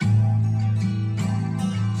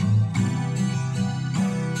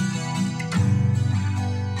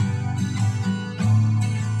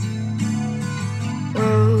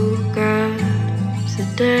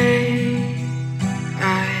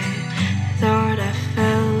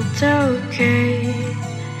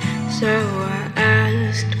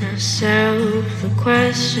of the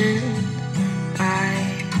question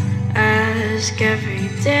I ask every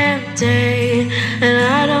damn day, and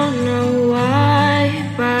I don't know why,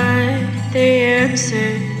 but the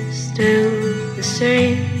answer's still the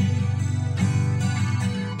same.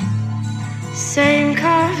 Same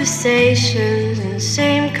conversations and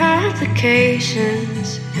same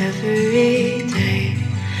complications every day,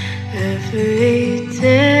 every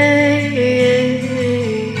day.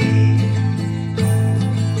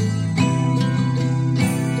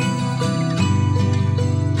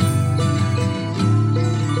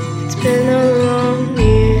 It's been a long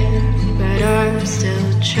year, but I'm still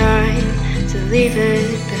trying to leave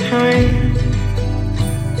it behind.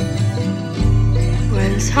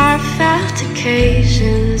 When's heartfelt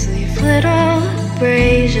occasions leave little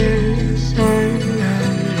abrasions on my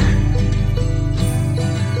mind,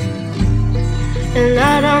 and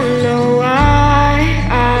I don't know why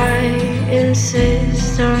I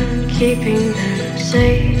insist on keeping them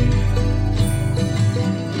safe.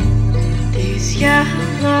 These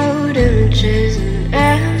yellowed images and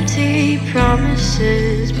empty promises